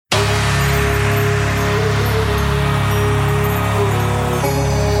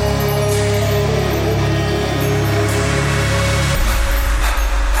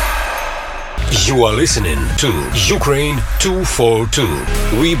You are listening to Ukraine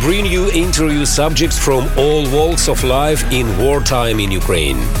 242. We bring you interview subjects from all walks of life in wartime in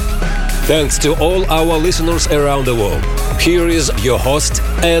Ukraine. Thanks to all our listeners around the world. Here is your host,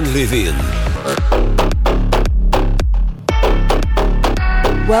 Anne Levin.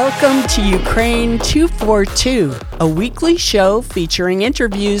 Welcome to Ukraine 242, a weekly show featuring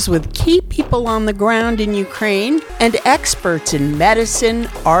interviews with key people on the ground in Ukraine and experts in medicine,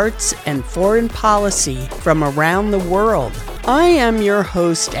 arts, and foreign policy from around the world. I am your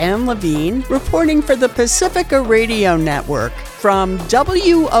host, Anne Levine, reporting for the Pacifica Radio Network from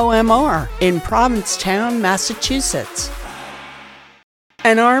WOMR in Provincetown, Massachusetts.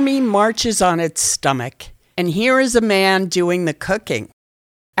 An army marches on its stomach, and here is a man doing the cooking.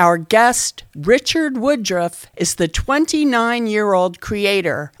 Our guest, Richard Woodruff, is the 29-year-old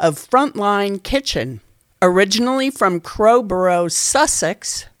creator of Frontline Kitchen. Originally from Crowborough,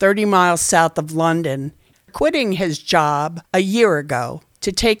 Sussex, 30 miles south of London, quitting his job a year ago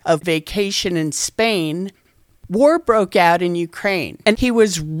to take a vacation in Spain, war broke out in Ukraine, and he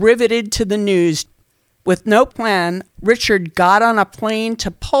was riveted to the news. With no plan, Richard got on a plane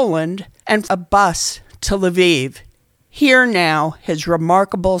to Poland and a bus to Lviv. Hear now his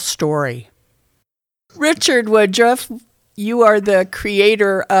remarkable story. Richard Woodruff, you are the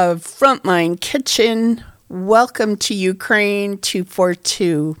creator of Frontline Kitchen. Welcome to Ukraine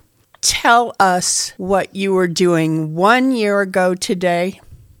 242. Tell us what you were doing 1 year ago today.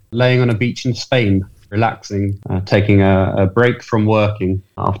 Laying on a beach in Spain, relaxing, taking a break from working.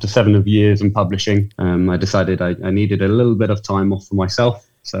 After 7 years in publishing, I decided I needed a little bit of time off for myself.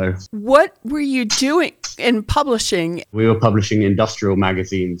 So, what were you doing in publishing? We were publishing industrial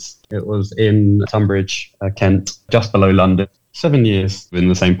magazines. It was in Tunbridge, Kent, just below London. 7 years in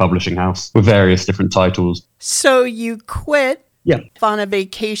the same publishing house with various different titles. So you quit Yeah. on a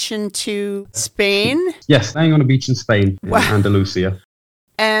vacation to Spain? Yes, laying on a beach in Spain, in Andalusia.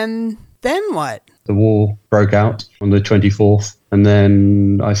 And then what? The war broke out on the 24th. And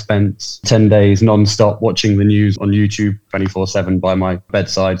then I spent 10 days non-stop watching the news on YouTube 24/7 by my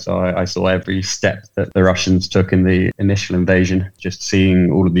bedside. So I saw every step that the Russians took in the initial invasion, just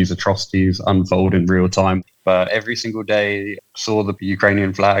seeing all of these atrocities unfold in real time. But every single day saw the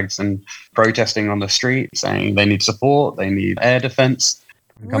Ukrainian flags and protesting on the street, saying they need support, they need air defense.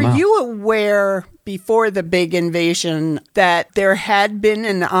 Were you aware before the big invasion that there had been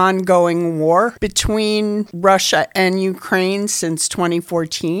an ongoing war between Russia and Ukraine since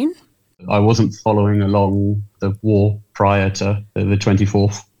 2014? I wasn't following along the war prior to the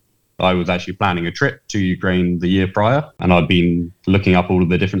 24th. I was actually planning a trip to Ukraine the year prior, and I'd been looking up all of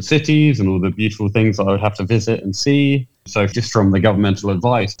the different cities and all the beautiful things that I would have to visit and see. So just from the governmental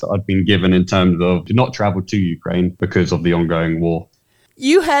advice that I'd been given in terms of do not travel to Ukraine because of the ongoing war.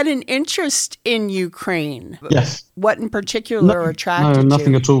 You had an interest in Ukraine. Yes. What in particular attracted you? No,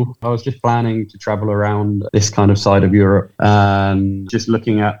 nothing at all. I was just planning to travel around this kind of side of Europe and just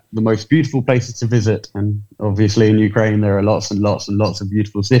looking at the most beautiful places to visit. And obviously in Ukraine, there are lots and lots and lots of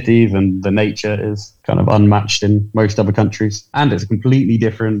beautiful cities, and the nature is kind of unmatched in most other countries. And it's a completely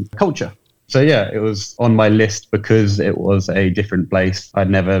different culture. So yeah, it was on my list because it was a different place.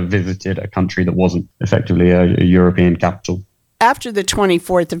 I'd never visited a country that wasn't effectively a European capital. After the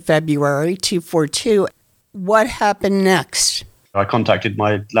 24th of February, 242, what happened next? I contacted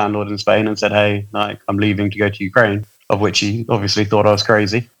my landlord in Spain and said, hey, I'm leaving to go to Ukraine, of which he obviously thought I was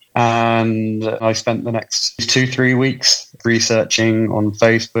crazy. And I spent the next 2-3 weeks researching on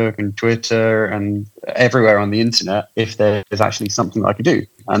Facebook and Twitter and everywhere on the internet if there is actually something I could do.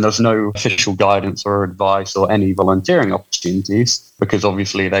 And there's no official guidance or advice or any volunteering opportunities because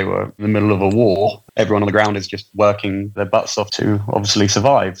obviously they were in the middle of a war. Everyone on the ground is just working their butts off to obviously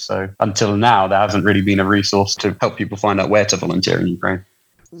survive. So until now, there hasn't really been a resource to help people find out where to volunteer in Ukraine.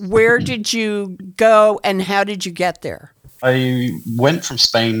 Where did you go and how did you get there? I went from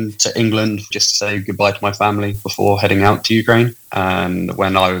Spain to England just to say goodbye to my family before heading out to Ukraine. And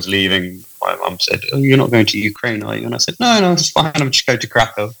when I was leaving, my mum said, oh, you're not going to Ukraine, are you? And I said, no, it's fine. I'm just going to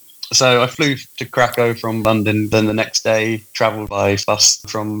Krakow. So I flew to Krakow from London. Then the next day, travelled by bus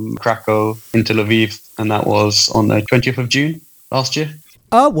from Krakow into Lviv. And that was on the 20th of June last year.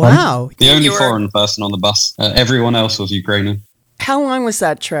 Oh, wow. The only foreign person on the bus. Everyone else was Ukrainian. How long was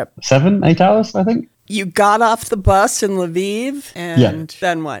that trip? 7-8 hours, I think. You got off the bus in Lviv, and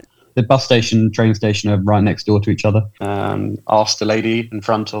then what? The bus station, train station are right next door to each other. Asked the lady in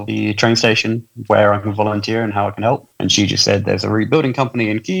front of the train station where I can volunteer and how I can help. And she just said there's a rebuilding company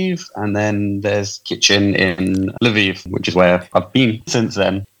in Kyiv, and then there's kitchen in Lviv, which is where I've been since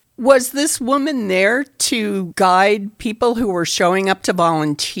then. Was this woman there to guide people who were showing up to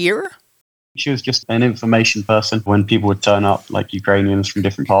volunteer? She was just an information person. When people would turn up, like Ukrainians from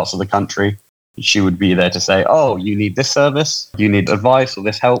different parts of the country, she would be there to say, oh, you need this service, you need advice or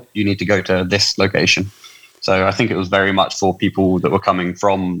this help, you need to go to this location. So I think it was very much for people that were coming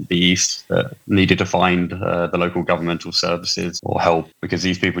from the east that needed to find the local governmental services or help, because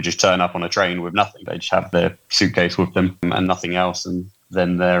these people just turn up on a train with nothing. They just have their suitcase with them and nothing else. And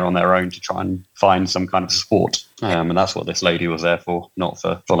then they're on their own to try and find some kind of support. And that's what this lady was there for, not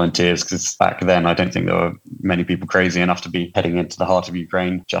for volunteers, because back then I don't think there were many people crazy enough to be heading into the heart of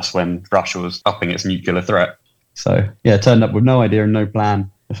Ukraine just when Russia was upping its nuclear threat. So, yeah, turned up with no idea and no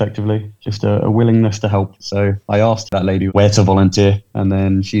plan, effectively, just a willingness to help. So I asked that lady where to volunteer, and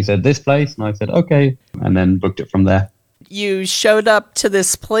then she said this place, and I said, okay, and then booked it from there. You showed up to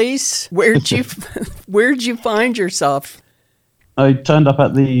this place. Where'd you find yourself? I turned up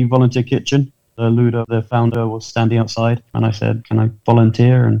at the volunteer kitchen. Luda, the founder, was standing outside, and I said, can I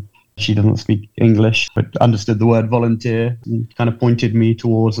volunteer? And she doesn't speak English, but understood the word volunteer and kind of pointed me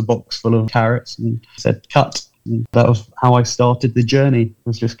towards a box full of carrots and said, cut. And that was how I started the journey. I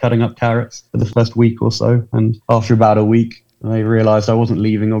was just cutting up carrots for the first week or so. And after about a week, they realized I wasn't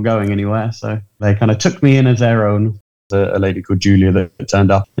leaving or going anywhere. So they kind of took me in as their own. A lady called Julia that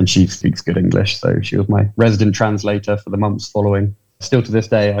turned up, and she speaks good English. So she was my resident translator for the months following. Still to this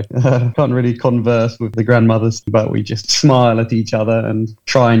day, I can't really converse with the grandmothers, but we just smile at each other and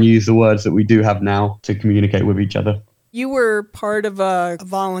try and use the words that we do have now to communicate with each other. You were part of a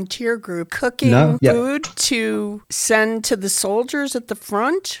volunteer group cooking food to send to the soldiers at the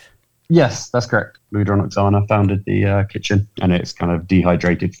front? Yes, that's correct. Luda and Oksana founded the kitchen, and it's kind of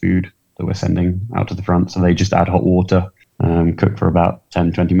dehydrated food that we're sending out to the front. So they just add hot water, cook for about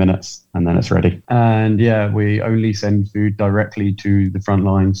 10, 20 minutes, and then it's ready. And yeah, we only send food directly to the front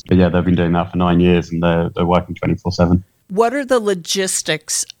lines. But yeah, they've been doing that for 9 years, and they're working 24/7. What are the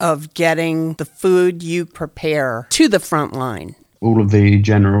logistics of getting the food you prepare to the front line? All of the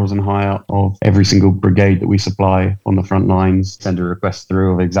generals and high up of every single brigade that we supply on the front lines send a request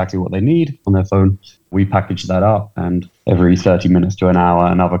through of exactly what they need on their phone. We package that up, and every 30 minutes to an hour,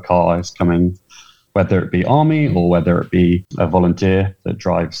 another car is coming, whether it be army or whether it be a volunteer that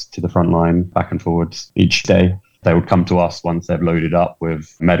drives to the front line back and forwards each day. They would come to us once they've loaded up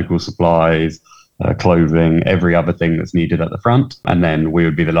with medical supplies, clothing, every other thing that's needed at the front. And then we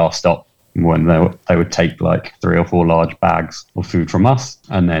would be the last stop when they would take like 3 or 4 large bags of food from us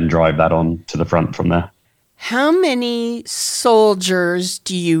and then drive that on to the front from there. How many soldiers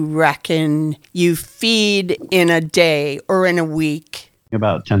do you reckon you feed in a day or in a week?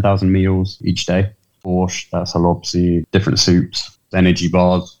 About 10,000 meals each day. Borscht, that's halopsi, different soups, energy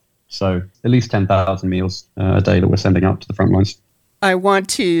bars. So at least 10,000 meals a day that we're sending out to the front lines. I want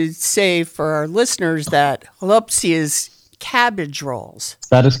to say for our listeners that halopsi is cabbage rolls.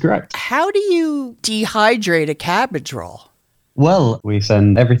 That is correct. How do you dehydrate a cabbage roll? Well, we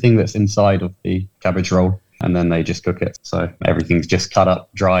send everything that's inside of the cabbage roll, and then they just cook it. So everything's just cut up,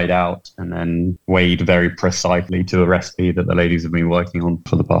 dried out, and then weighed very precisely to a recipe that the ladies have been working on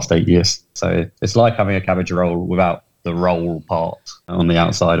for the past 8 years. So it's like having a cabbage roll without the roll part on the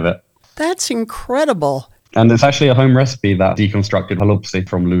outside of it. That's incredible. And it's actually a home recipe, that deconstructed halopsi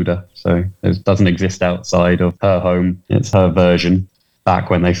from Luda. So it doesn't exist outside of her home. It's her version. Back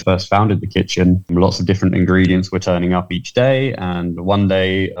when they first founded the kitchen, lots of different ingredients were turning up each day. And one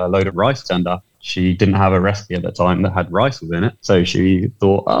day, a load of rice turned up. She didn't have a recipe at the time that had rice within it. So she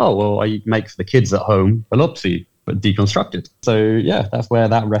thought, oh, well, I make for the kids at home halopsi, but deconstructed. So yeah, that's where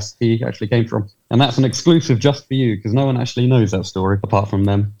that recipe actually came from. And that's an exclusive just for you, because no one actually knows that story apart from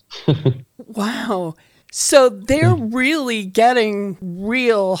them. Wow. So they're really getting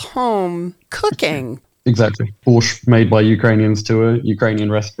real home cooking. Exactly. Borscht made by Ukrainians to a Ukrainian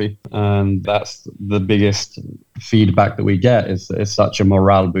recipe. And that's the biggest feedback that we get is such a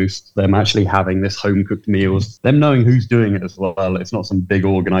morale boost. Them actually having this home-cooked meals, them knowing who's doing it as well. It's not some big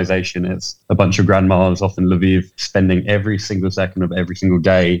organization. It's a bunch of grandmas off in Lviv spending every single second of every single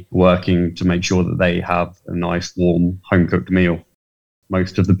day working to make sure that they have a nice, warm, home-cooked meal.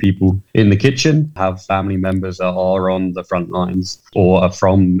 Most of the people in the kitchen have family members that are on the front lines or are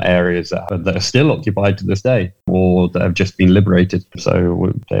from areas that are still occupied to this day or that have just been liberated.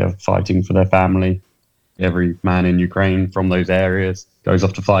 So they are fighting for their family. Every man in Ukraine from those areas goes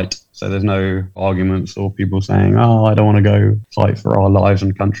off to fight. So there's no arguments or people saying, oh, I don't want to go fight for our lives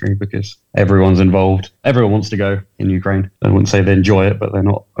and country, because everyone's involved. Everyone wants to go in Ukraine. I wouldn't say they enjoy it, but they're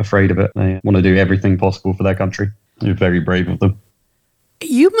not afraid of it. They want to do everything possible for their country. They're very brave of them.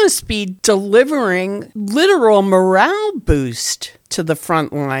 You must be delivering literal morale boost to the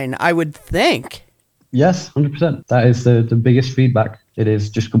front line, I would think. Yes, 100%. That is the biggest feedback It is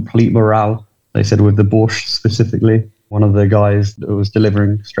just complete morale. They said with the borscht specifically, one of the guys that was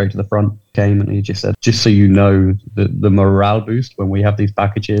delivering straight to the front came and he just said, just so you know, the morale boost when we have these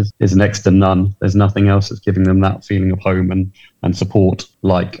packages is next to none. There's nothing else that's giving them that feeling of home and support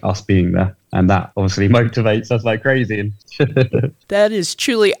like us being there. And that obviously motivates us like crazy. That is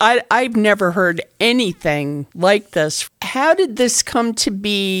truly, I've never heard anything like this. How did this come to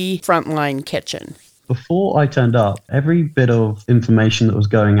be Frontline Kitchen? Before I turned up, every bit of information that was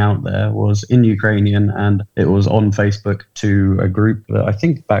going out there was in Ukrainian, and it was on Facebook to a group that I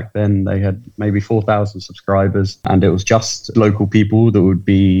think back then they had maybe 4,000 subscribers, and it was just local people that would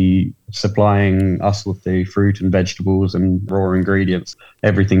be supplying us with the fruit and vegetables and raw ingredients.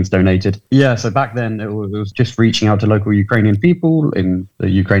 Everything's donated. Yeah, so back then it was just reaching out to local Ukrainian people in the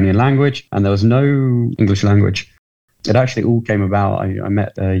Ukrainian language, and there was no English language. It actually all came about. I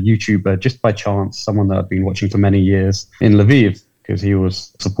met a YouTuber just by chance, someone that I've been watching for many years in Lviv, because he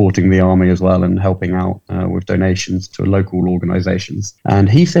was supporting the army as well and helping out with donations to local organizations. And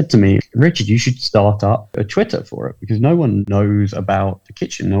he said to me, Richard, you should start up a Twitter for it, because no one knows about the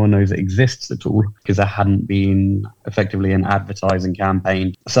kitchen. No one knows it exists at all, because there hadn't been effectively an advertising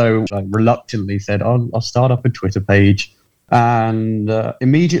campaign. So I reluctantly said, I'll start up a Twitter page. And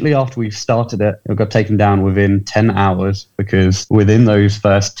immediately after we started it, it got taken down within 10 hours, because within those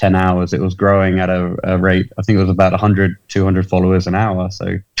first 10 hours, it was growing at a rate, I think it was about 100, 200 followers an hour.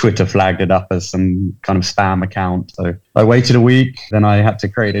 So Twitter flagged it up as some kind of spam account. So I waited a week, then I had to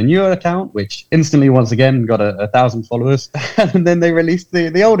create a new account, which instantly, once again, got 1,000 followers. And then they released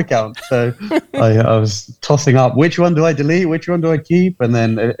the old account. So I was tossing up, which one do I delete? Which one do I keep? And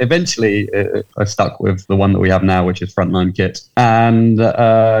then eventually I stuck with the one that we have now, which is Frontline Kitchen. And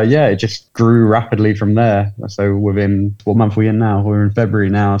it just grew rapidly from there. So within, what month are we in now? We're in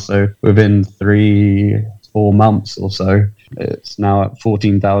February now. So within 3-4 months or so, it's now at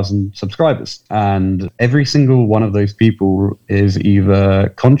 14,000 subscribers. And every single one of those people is either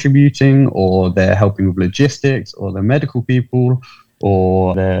contributing, or they're helping with logistics, or they're medical people,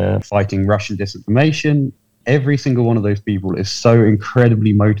 or they're fighting Russian disinformation. Every single one of those people is so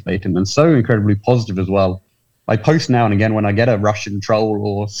incredibly motivating and so incredibly positive as well. I post now and again when I get a Russian troll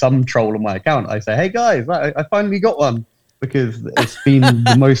or some troll on my account. I say, hey guys, I finally got one, because it's been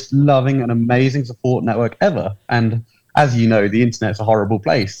the most loving and amazing support network ever. And as you know, the internet's a horrible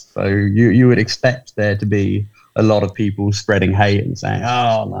place. So you would expect there to be a lot of people spreading hate and saying,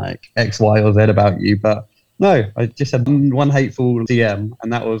 oh, like X, Y, or Z about you. But no, I just had one hateful DM,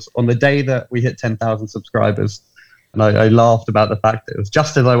 and that was on the day that we hit 10,000 subscribers. And I laughed about the fact that it was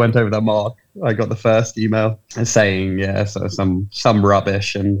just as I went over that mark, I got the first email saying, so some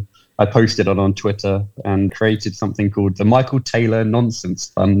rubbish. And I posted it on Twitter and created something called the Michael Taylor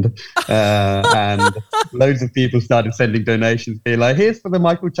Nonsense Fund. And loads of people started sending donations, being like, here's for the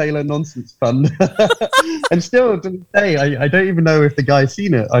Michael Taylor Nonsense Fund. And still to this day, I don't even know if the guy's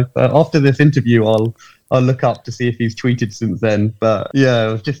seen it. After this interview, I'll look up to see if he's tweeted since then. But yeah,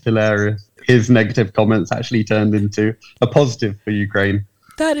 it was just hilarious. His negative comments actually turned into a positive for Ukraine.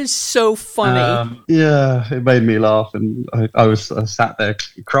 That is so funny. It made me laugh, and I sat there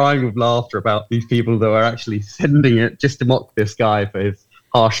crying with laughter about these people that were actually sending it just to mock this guy for his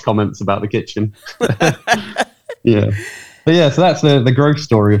harsh comments about the kitchen. Yeah. But yeah, so that's the growth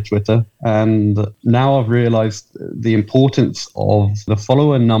story of Twitter. And now I've realized the importance of the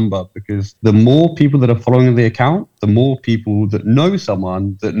follower number, because the more people that are following the account, the more people that know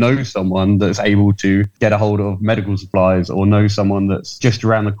someone that's able to get a hold of medical supplies, or know someone that's just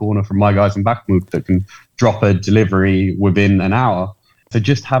around the corner from my guys in Bakhmut that can drop a delivery within an hour. So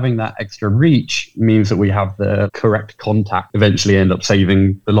just having that extra reach means that we have the correct contact, eventually end up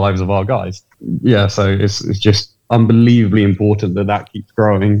saving the lives of our guys. Yeah, so it's just unbelievably important that keeps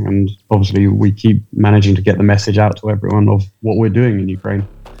growing, and obviously we keep managing to get the message out to everyone of what we're doing in Ukraine.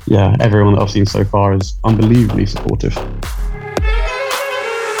 Yeah, everyone that I've seen so far is unbelievably supportive.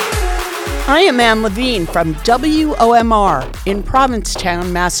 I am Anne Levine from WOMR in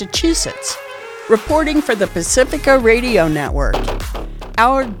Provincetown, Massachusetts, reporting for the Pacifica Radio Network.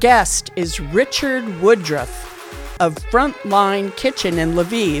 Our guest is Richard Woodruff of Frontline Kitchen in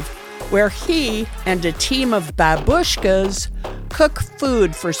Lviv, where he and a team of babushkas cook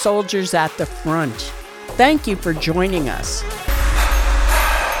food for soldiers at the front. Thank you for joining us.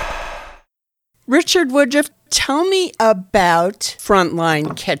 Richard Woodruff, tell me about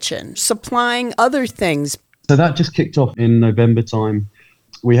Frontline Kitchen, supplying other things. So that just kicked off in November time.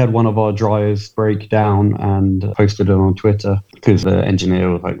 We had one of our dryers break down and posted it on Twitter, because the engineer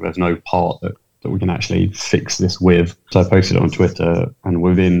was like, there's no part that that we can actually fix this with. So I posted it on Twitter, and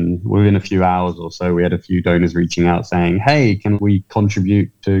within a few hours or so, we had a few donors reaching out saying, hey, can we contribute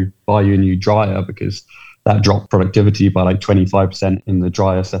to buy you a new dryer? Because that dropped productivity by like 25% in the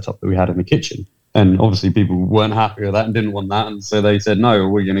dryer setup that we had in the kitchen. And obviously people weren't happy with that and didn't want that. And so they said, no,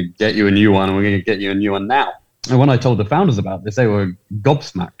 we're going to get you a new one, and we're going to get you a new one now. And when I told the founders about this, they were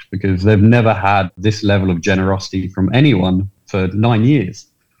gobsmacked because they've never had this level of generosity from anyone for 9 years.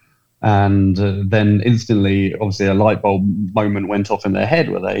 And then instantly, obviously, a light bulb moment went off in their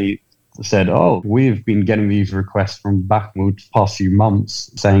head where they said, oh, we've been getting these requests from Bakhmut the past few months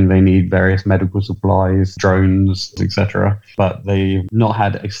saying they need various medical supplies, drones, etc. But they've not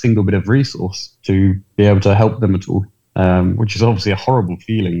had a single bit of resource to be able to help them at all, which is obviously a horrible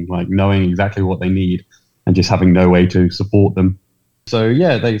feeling, like knowing exactly what they need and just having no way to support them. So,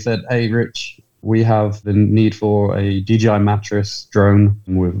 yeah, they said, hey, Rich, we have the need for a DJI mattress drone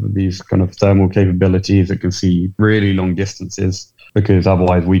with these kind of thermal capabilities that can see really long distances, because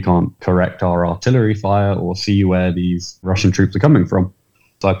otherwise we can't correct our artillery fire or see where these Russian troops are coming from.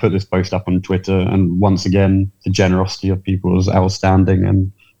 So I put this post up on Twitter, and once again, the generosity of people was outstanding,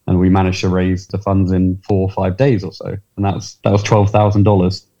 and we managed to raise the funds in 4 or 5 days or so. And that was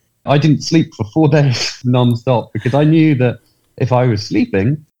 $12,000. I didn't sleep for 4 days non-stop because I knew that if I was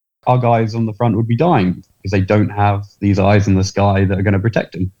sleeping, our guys on the front would be dying because they don't have these eyes in the sky that are going to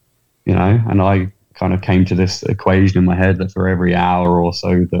protect them, and I kind of came to this equation in my head that for every hour or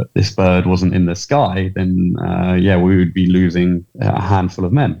so that this bird wasn't in the sky, then we would be losing a handful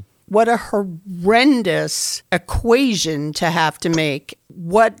of men. What a horrendous equation to have to make.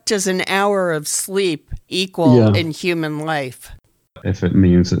 What does an hour of sleep equal in human life? If it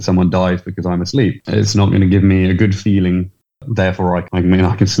means that someone dies because I'm asleep, it's not going to give me a good feeling. Therefore,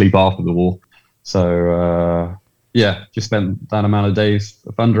 I can sleep after the war. So, just spent that amount of days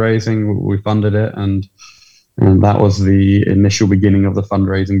fundraising. We funded it, and that was the initial beginning of the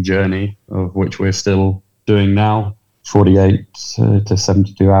fundraising journey, of which we're still doing now. 48 to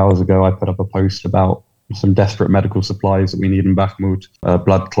 72 hours ago, I put up a post about some desperate medical supplies that we need in Bakhmut,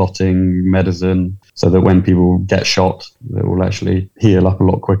 blood clotting, medicine, so that when people get shot, it will actually heal up a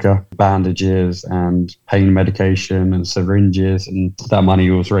lot quicker. Bandages and pain medication and syringes, and that money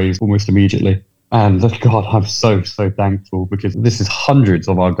was raised almost immediately. And God, I'm so thankful, because this is hundreds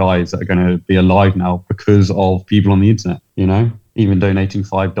of our guys that are going to be alive now because of people on the internet, Even donating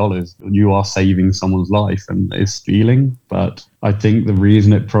 $5, you are saving someone's life, and it's stealing. But I think the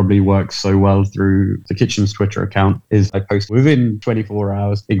reason it probably works so well through the kitchen's Twitter account is I post within 24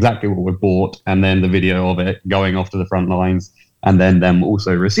 hours exactly what we bought, and then the video of it going off to the front lines, and then them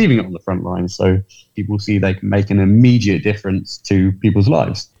also receiving it on the front lines. So people see they can make an immediate difference to people's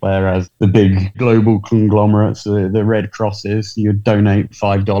lives. Whereas the big global conglomerates, the Red Crosses, you'd donate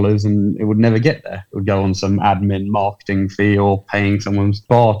 $5 and it would never get there. It would go on some admin marketing fee or paying someone's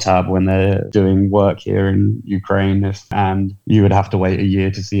bar tab when they're doing work here in Ukraine. And you would have to wait a year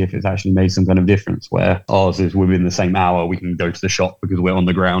to see if it's actually made some kind of difference, where ours is within the same hour. We can go to the shop because we're on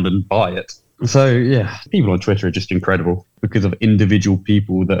the ground and buy it. So, people on Twitter are just incredible because of individual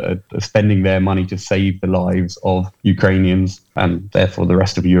people that are spending their money to save the lives of Ukrainians and therefore the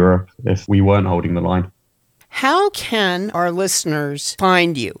rest of Europe if we weren't holding the line. How can our listeners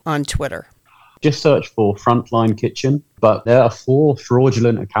find you on Twitter? Just search for Frontline Kitchen, but there are 4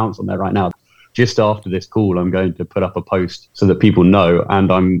 fraudulent accounts on there right now. Just after this call, I'm going to put up a post so that people know,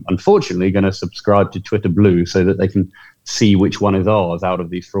 and I'm unfortunately going to subscribe to Twitter Blue so that they can see which one is ours out of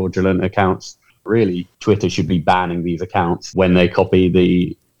these fraudulent accounts. Really, Twitter should be banning these accounts when they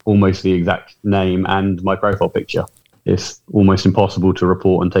copy almost the exact name and my profile picture. It's almost impossible to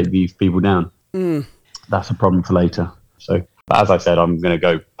report and take these people down. That's a problem for later. So, as I said, I'm going to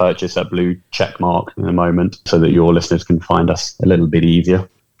go purchase that blue check mark in a moment so that your listeners can find us a little bit easier.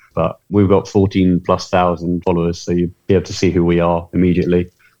 But we've got 14,000+ followers, so you'll be able to see who we are immediately.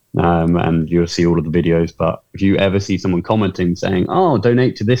 And you'll see all of the videos. But if you ever see someone commenting saying, oh,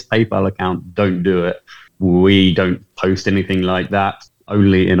 donate to this PayPal account, don't do it. We don't post anything like that,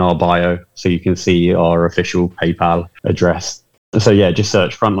 only in our bio, so you can see our official PayPal address. So just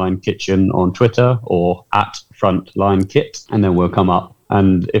search Frontline Kitchen on Twitter or @FrontlineKit, and then we'll come up.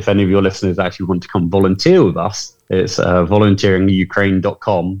 And if any of your listeners actually want to come volunteer with us, it's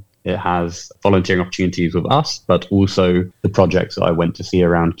volunteeringukraine.com. It has volunteering opportunities with us, but also the projects that I went to see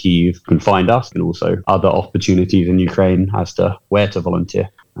around Kyiv can find us, and also other opportunities in Ukraine as to where to volunteer.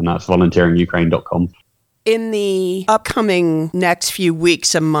 And that's volunteeringukraine.com. In the upcoming next few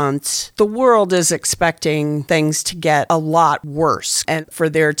weeks and months, the world is expecting things to get a lot worse and for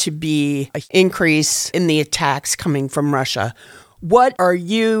there to be an increase in the attacks coming from Russia. What are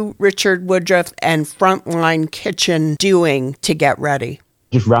you, Richard Woodruff, and Frontline Kitchen doing to get ready?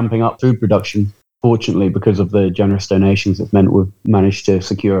 Just ramping up food production. Fortunately, because of the generous donations, it's meant we've managed to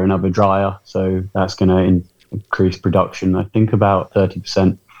secure another dryer. So that's going to increase production, I think, about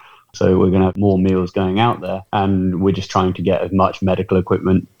 30%. So we're going to have more meals going out there. And we're just trying to get as much medical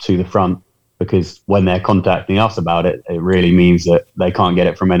equipment to the front, because when they're contacting us about it, it really means that they can't get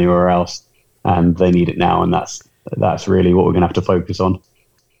it from anywhere else and they need it now. And that's really what we're going to have to focus on.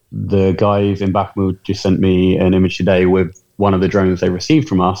 The guys in Bakhmut just sent me an image today with one of the drones they received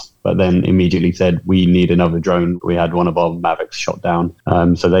from us, but then immediately said, we need another drone. We had one of our Mavics shot down.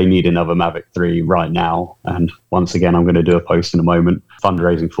 So they need another Mavic 3 right now. And once again, I'm going to do a post in a moment,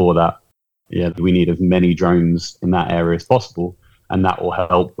 fundraising for that. Yeah, we need as many drones in that area as possible. And that will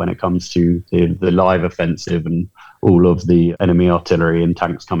help when it comes to the live offensive and all of the enemy artillery and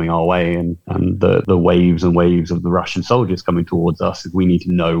tanks coming our way, and the waves and waves of the Russian soldiers coming towards us. We need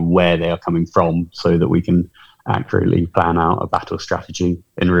to know where they are coming from so that we can accurately plan out a battle strategy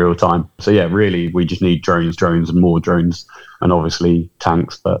in real time. So yeah, really, we just need drones and more drones, and obviously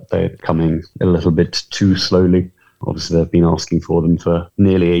tanks, but they're coming a little bit too slowly. Obviously, they've been asking for them for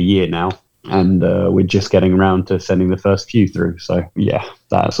nearly a year now, and we're just getting around to sending the first few through. So yeah,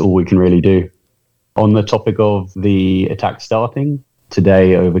 that's all we can really do. On the topic of the attack starting,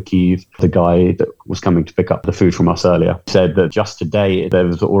 today over Kyiv, the guy that was coming to pick up the food from us earlier said that just today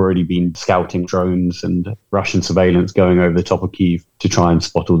there's already been scouting drones and Russian surveillance going over the top of Kyiv to try and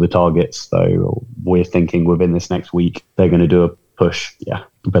spot all the targets. So we're thinking within this next week they're going to do a push. Yeah,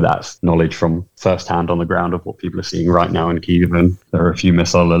 but that's knowledge from firsthand on the ground of what people are seeing right now in Kyiv. And there are a few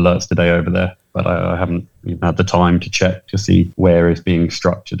missile alerts today over there, but I haven't even had the time to check to see where is being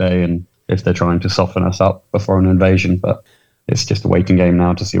struck today and if they're trying to soften us up before an invasion. But it's just a waiting game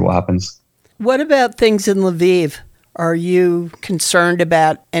now to see what happens. What about things in Lviv? Are you concerned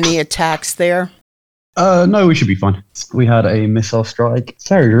about any attacks there? No, we should be fine. We had a missile strike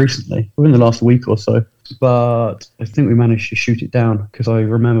very recently, within the last week or so, but I think we managed to shoot it down, because I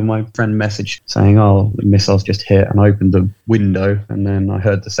remember my friend messaged saying, oh, the missiles just hit, and I opened the window, and then I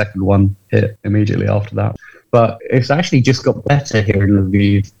heard the second one hit immediately after that. But it's actually just got better here in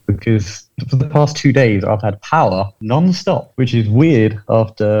Lviv, because for the past 2 days I've had power non-stop, which is weird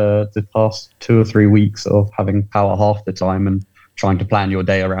after the past 2 or 3 weeks of having power half the time and trying to plan your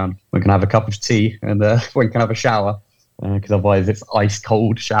day around. We can have a cup of tea and we can have a shower, because otherwise it's ice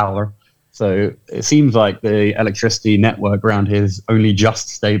cold shower. So it seems like the electricity network around here is only just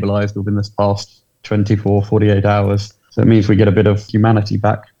stabilized within this past 24, 48 hours. So it means we get a bit of humanity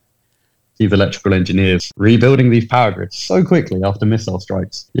back. These electrical engineers rebuilding these power grids so quickly after missile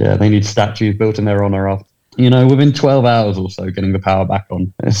strikes. Yeah, they need statues built in their honor after, within 12 hours or so, getting the power back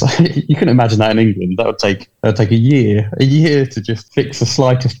on. It's like, you can imagine that in England. That would take a year to just fix the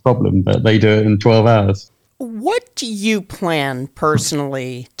slightest problem, but they do it in 12 hours. What do you plan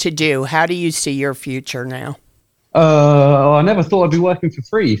personally to do? How do you see your future now? I never thought I'd be working for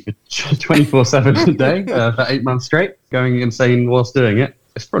free for 24/7 a day for 8 months straight, going insane whilst doing it.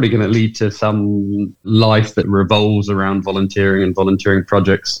 It's probably going to lead to some life that revolves around volunteering and volunteering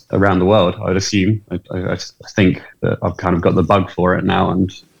projects around the world, I'd assume. I think that I've kind of got the bug for it now,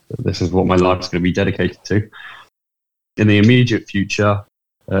 and this is what my life's going to be dedicated to. In the immediate future,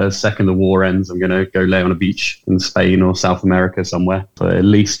 second the war ends, I'm going to go lay on a beach in Spain or South America somewhere for at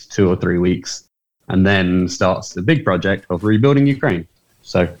least 2 or 3 weeks, and then starts the big project of rebuilding Ukraine.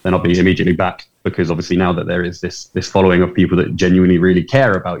 So then I'll be immediately back, because obviously now that there is this following of people that genuinely really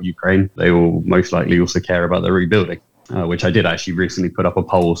care about Ukraine, they will most likely also care about the rebuilding, which I did actually recently put up a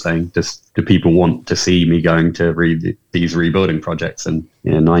poll saying, do people want to see me going to these rebuilding projects? And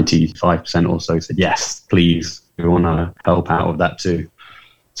 95% or so said, yes, please, we want to help out with that too.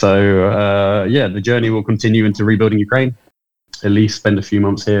 So the journey will continue into rebuilding Ukraine, at least spend a few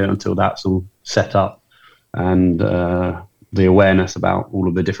months here until that's all set up, and the awareness about all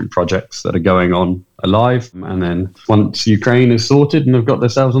of the different projects that are going on alive. And then once Ukraine is sorted and have got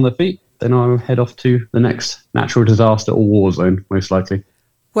themselves on their feet, then I'll head off to the next natural disaster or war zone, most likely.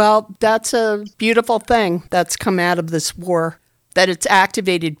 Well, that's a beautiful thing that's come out of this war, that it's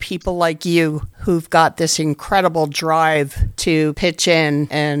activated people like you who've got this incredible drive to pitch in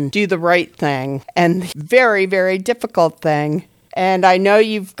and do the right thing, and very, very difficult thing. And I know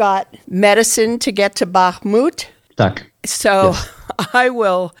you've got medicine to get to Bakhmut. So yes. I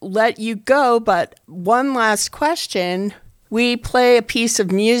will let you go, but one last question. We play a piece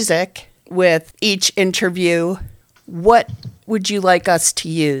of music with each interview. What would you like us to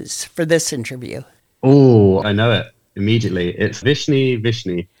use for this interview? Oh, I know it immediately. It's Vishny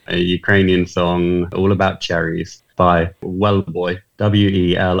Vishny, a Ukrainian song all about cherries by Wellboy,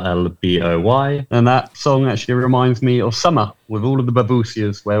 Wellboy. And that song actually reminds me of summer with all of the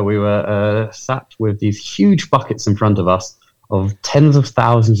babusias, where we were sat with these huge buckets in front of us of tens of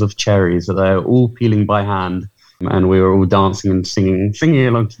thousands of cherries that they're all peeling by hand. And we were all dancing and singing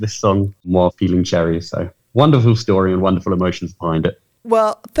along to this song while peeling cherries. So wonderful story and wonderful emotions behind it.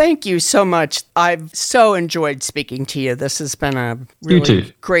 Well, thank you so much. I've so enjoyed speaking to you. This has been a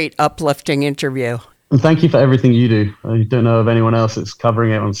really great, uplifting interview. And thank you for everything you do. I don't know of anyone else that's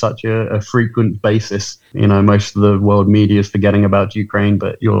covering it on such a frequent basis. You know, most of the world media is forgetting about Ukraine,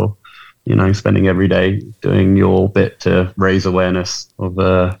 but you're, spending every day doing your bit to raise awareness of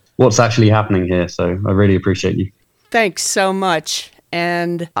what's actually happening here. So I really appreciate you. Thanks so much.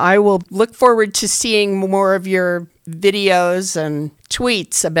 And I will look forward to seeing more of your videos and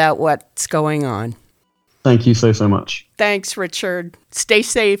tweets about what's going on. Thank you so much. Thanks, Richard. Stay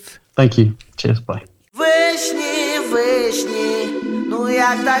safe. Thank you. Cheers. Bye. Вишні, ну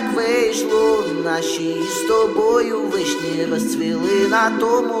як так вийшло, наші з тобою вишні розцвіли на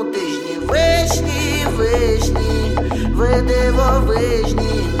тому тижні. Вишні, ви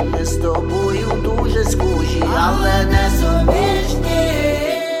дивовижні, ми з тобою дуже схожі, але не суміжні.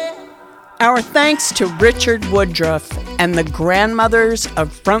 Our thanks to Richard Woodruff and the grandmothers of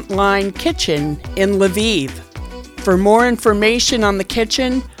Frontline Kitchen in Lviv. For more information on the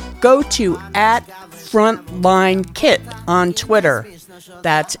kitchen, go to @FrontlineKit on Twitter.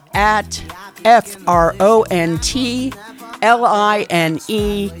 That's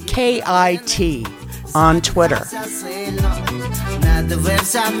 @FrontlineKit on Twitter. Не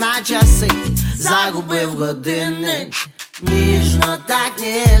дивився на часи, загубив годинник. Ніжно, так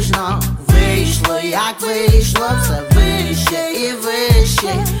ніжно, вийшло, як вийшло, все вище і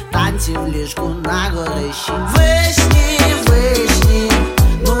вище, танці в ліжку на горищі. Вишні,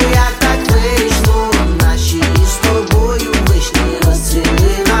 ну як так вийшло, наші з тобою вишні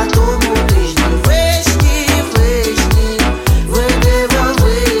розцвіли на тому тижні. Вишні, ви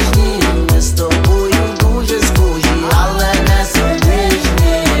дивовижні, ми з тобою дуже схожі, але не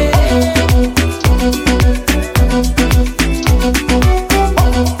суміжні.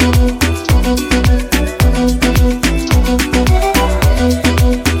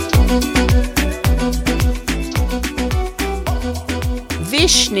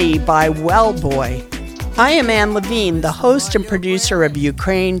 Vishni by Wellboy. I am Anne Levine, the host and producer of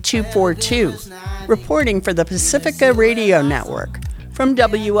Ukraine 242, reporting for the Pacifica Radio Network from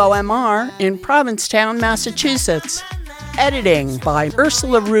WOMR in Provincetown, Massachusetts. Editing by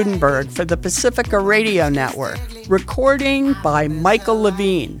Ursula Rudenberg for the Pacifica Radio Network. Recording by Michael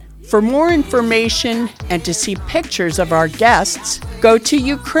Levine. For more information and to see pictures of our guests, go to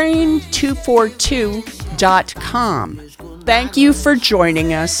Ukraine242.com. Thank you for joining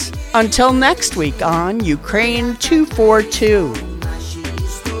us. Until next week on Ukraine 242.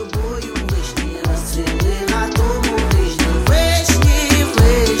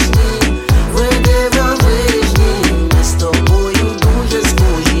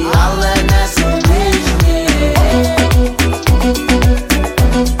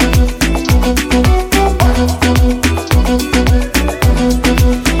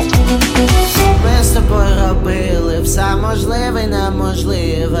 Все можливе й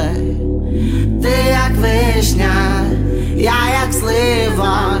неможливе. Ти як вишня, я як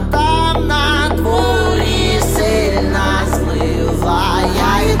слива. Там на дворі сильна злива.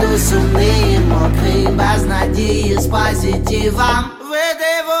 Я йду сумний, мокрий, без надії, з позитивом.